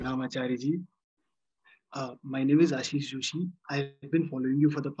Acharya ji. My name is Ashish Joshi. I've been following you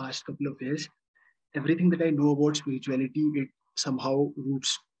for the past couple of years. Everything that I know about spirituality, it somehow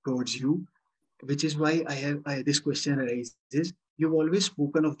roots towards you, which is why this question arises. You've always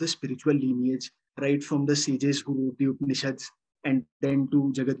spoken of the spiritual lineage, right from the sages who wrote the Upanishads, and then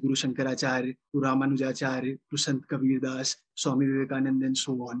to Jagat Guru Shankaracharya, to Ramanujacharya, to Sant Kabir Das, Swami Vivekananda, and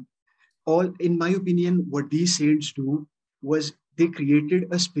so on. All, in my opinion, what these saints do was they created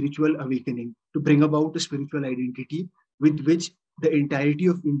a spiritual awakening to bring about a spiritual identity with which the entirety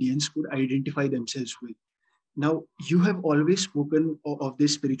of Indians could identify themselves with. Now, you have always spoken of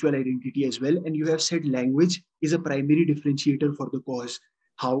this spiritual identity as well, and you have said language is a primary differentiator for the cause.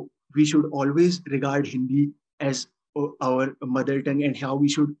 How we should always regard Hindi as our mother tongue and how we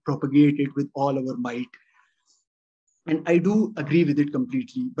should propagate it with all our might. And I do agree with it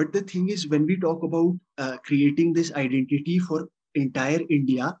completely. But the thing is, when we talk about creating this identity for entire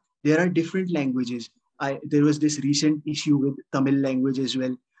India, there are different languages. There was this recent issue with Tamil language as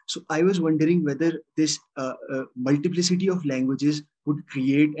well. So I was wondering whether this multiplicity of languages would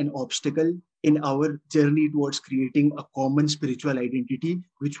create an obstacle in our journey towards creating a common spiritual identity,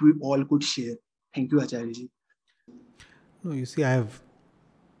 which we all could share. Thank you, Acharya. No, you see, I have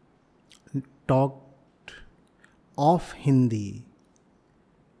talked of Hindi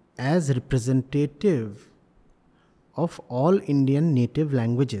as representative of all Indian native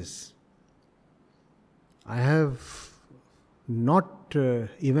languages. I have not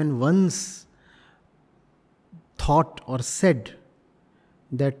even once thought or said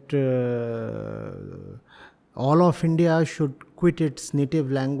that all of India should quit its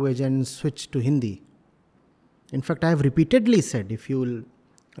native language and switch to Hindi. In fact, I have repeatedly said, if you will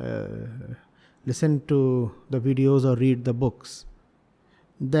listen to the videos or read the books,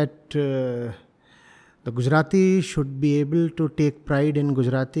 that the Gujarati should be able to take pride in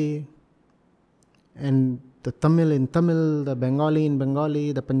Gujarati, and the Tamil in Tamil, the Bengali in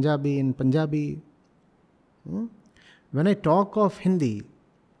Bengali, the Punjabi in Punjabi. When I talk of Hindi,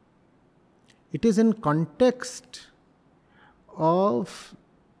 it is in context of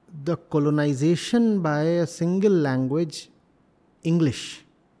the colonization by a single language, English.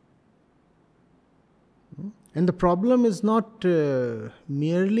 And the problem is not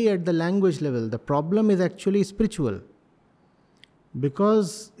merely at the language level. The problem is actually spiritual.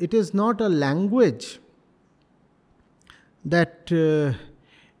 Because it is not a language that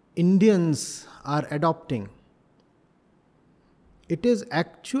Indians are adopting. It is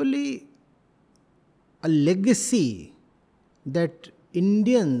actually a legacy that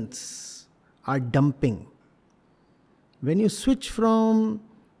Indians are dumping. When you switch from,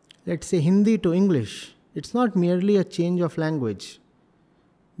 let's say, Hindi to English, it's not merely a change of language.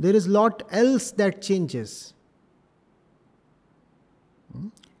 There is a lot else that changes.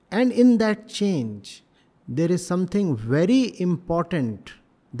 And in that change, there is something very important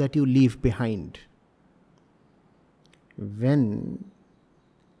that you leave behind. When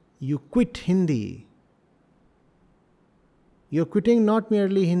you quit Hindi, you're quitting not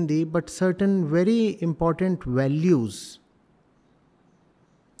merely Hindi, but certain very important values.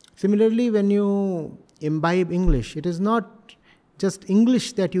 Similarly, when you imbibe English, it is not just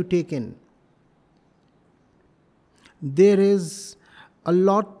English that you take in. There is a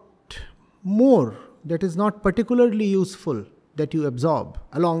lot more that is not particularly useful that you absorb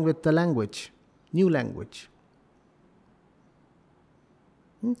along with the language, new language.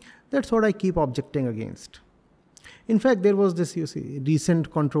 That's what I keep objecting against. In fact, there was this,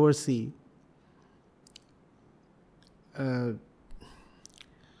 recent controversy.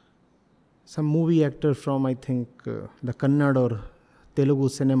 Some movie actor from, I think, the Kannada or Telugu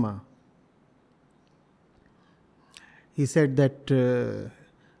cinema, he said that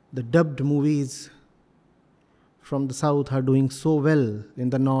the dubbed movies from the south are doing so well in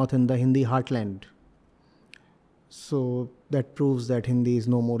the north, in the Hindi heartland. So that proves that Hindi is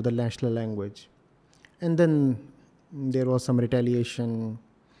no more the national language. And then there was some retaliation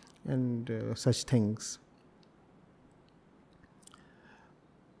and such things.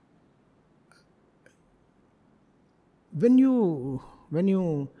 When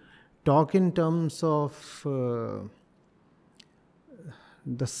you talk in terms of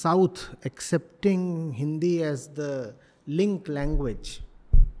the South accepting Hindi as the link language,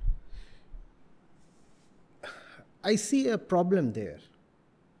 I see a problem there.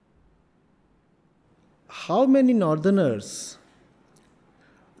 How many Northerners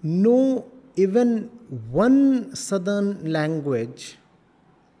know even one Southern language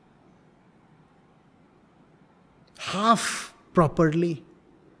half properly?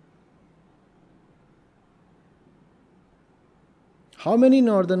 How many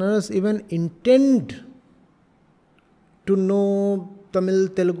northerners even intend to know Tamil,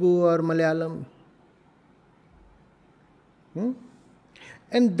 Telugu, or Malayalam?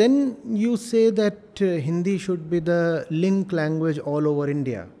 And then you say that Hindi should be the link language all over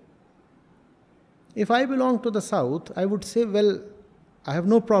India. If I belong to the south, I would say, well, I have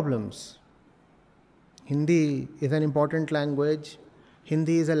no problems. Hindi is an important language.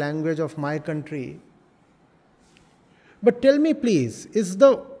 Hindi is a language of my country. But tell me, please, is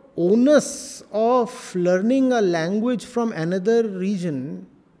the onus of learning a language from another region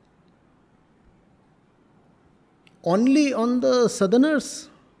only on the southerners?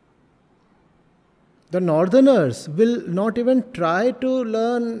 The northerners will not even try to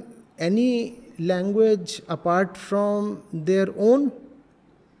learn any language apart from their own.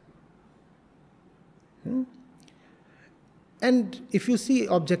 And if you see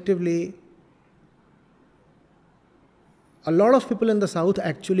objectively, a lot of people in the south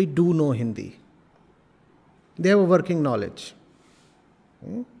actually do know Hindi. They have a working knowledge.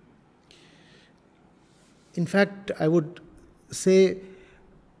 In fact, I would say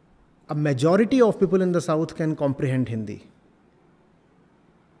a majority of people in the south can comprehend Hindi.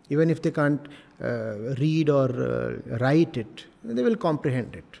 Even if they can't read or write it, they will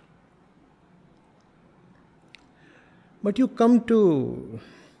comprehend it. But you come to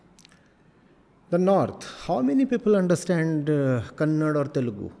the north, how many people understand Kannada or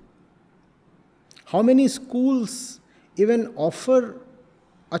Telugu? How many schools even offer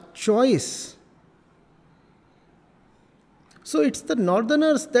a choice? So it's the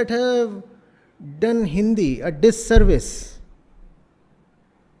northerners that have done Hindi a disservice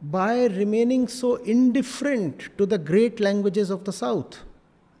by remaining so indifferent to the great languages of the south.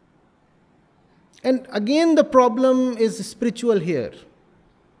 And again, the problem is spiritual here.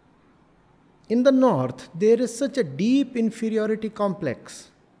 In the north, there is such a deep inferiority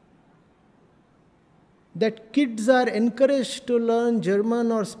complex that kids are encouraged to learn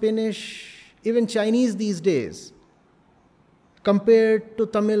German or Spanish, even Chinese these days, compared to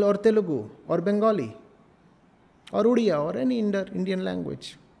Tamil or Telugu or Bengali or Odia or any Indian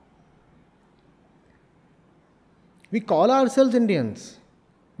language. We call ourselves Indians,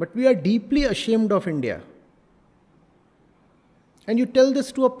 but we are deeply ashamed of India. And you tell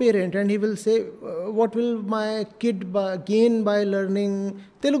this to a parent and he will say, what will my kid gain by learning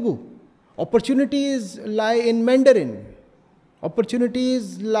Telugu? Opportunities lie in Mandarin.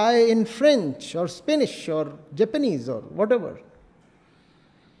 Opportunities lie in French or Spanish or Japanese or whatever.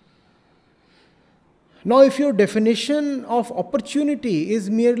 Now, if your definition of opportunity is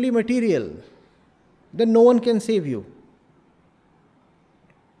merely material, then no one can save you.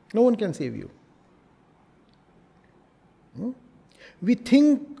 No one can save you. We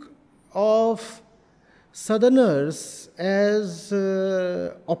think of southerners as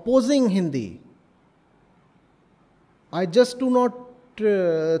opposing Hindi. I just do not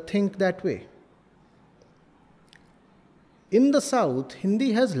think that way. In the south,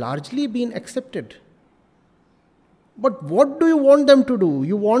 Hindi has largely been accepted. But what do you want them to do?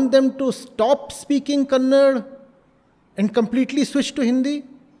 You want them to stop speaking Kannada and completely switch to Hindi?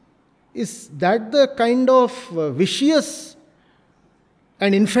 Is that the kind of vicious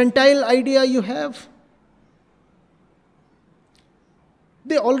and infantile idea you have?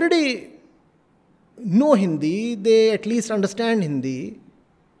 They already know Hindi, they at least understand Hindi.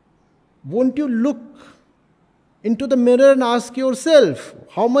 Won't you look into the mirror and ask yourself,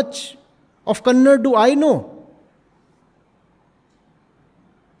 how much of Kannada do I know?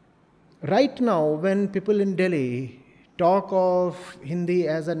 Right now, when people in Delhi talk of Hindi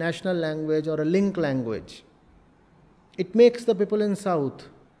as a national language or a link language, it makes the people in South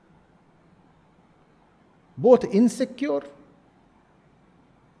both insecure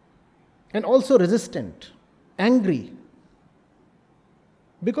and also resistant, angry,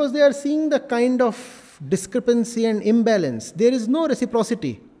 because they are seeing the kind of discrepancy and imbalance. There is no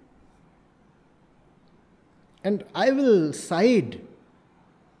reciprocity. And I will side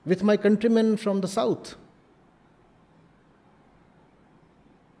with my countrymen from the south.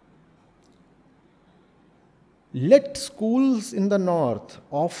 Let schools in the north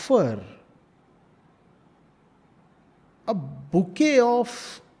offer a bouquet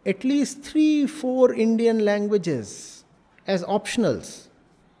of at least 3-4 Indian languages as optionals.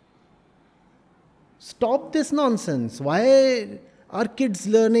 Stop this nonsense. Why are kids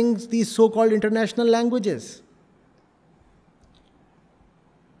learning these so-called international languages?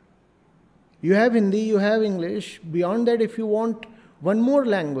 You have Hindi, you have English. Beyond that, if you want one more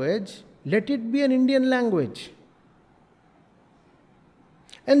language, let it be an Indian language.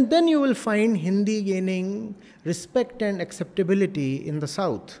 And then you will find Hindi gaining respect and acceptability in the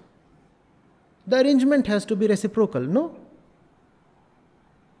South. The arrangement has to be reciprocal, no?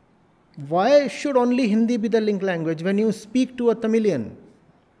 Why should only Hindi be the link language? When you speak to a Tamilian,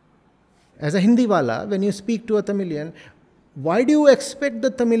 as a Hindi wala, when you speak to a Tamilian, why do you expect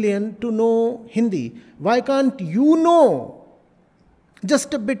the Tamilian to know Hindi? Why can't you know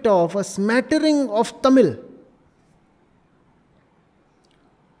just a bit of, a smattering of Tamil?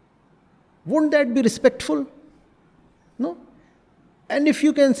 Won't that be respectful? No? And if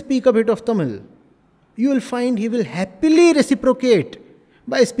you can speak a bit of Tamil, you will find he will happily reciprocate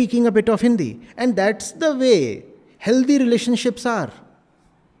by speaking a bit of Hindi. And that's the way healthy relationships are.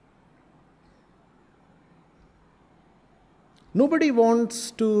 Nobody wants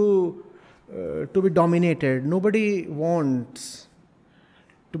to be dominated. Nobody wants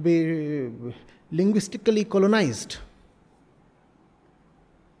to be linguistically colonized.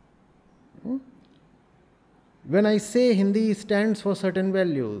 When I say Hindi stands for certain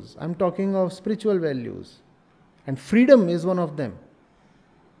values, I'm talking of spiritual values. And freedom is one of them.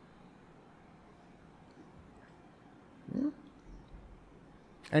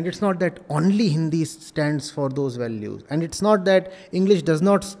 And it's not that only Hindi stands for those values. And it's not that English does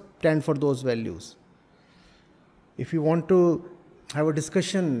not stand for those values. If you want to have a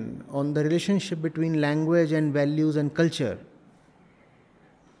discussion on the relationship between language and values and culture,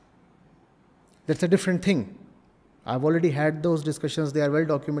 that's a different thing. I've already had those discussions, they are well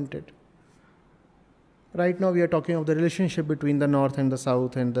documented. Right now we are talking of the relationship between the North and the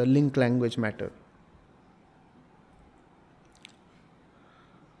South and the link language matter.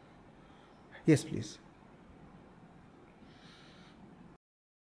 Yes, please.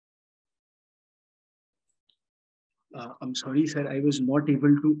 I'm sorry, sir. I was not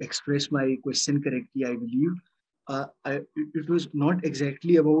able to express my question correctly, I believe. It was not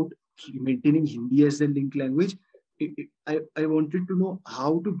exactly about maintaining Hindi as the link language. I wanted to know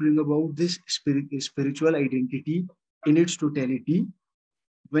how to bring about this spiritual identity in its totality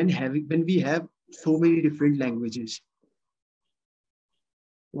when we have so many different languages.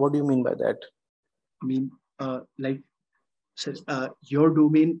 What do you mean by that? I mean, like your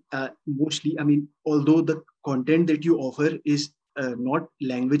domain mostly, I mean, although the content that you offer is not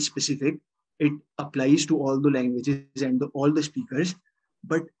language specific, it applies to all the languages and all the speakers,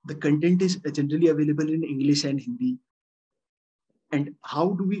 but the content is generally available in English and Hindi. And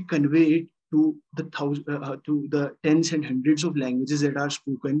how do we convey it to the tens and hundreds of languages that are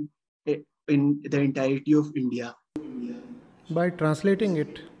spoken in the entirety of India? By translating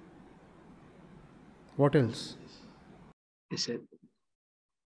it. What else? Yes, sir.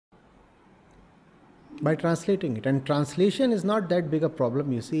 By translating it. And translation is not that big a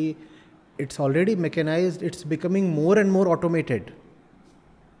problem. You see, it's already mechanized, it's becoming more and more automated.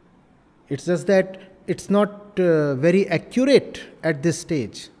 It's just that it's not very accurate at this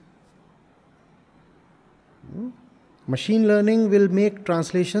stage. Machine learning will make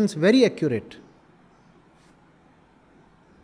translations very accurate.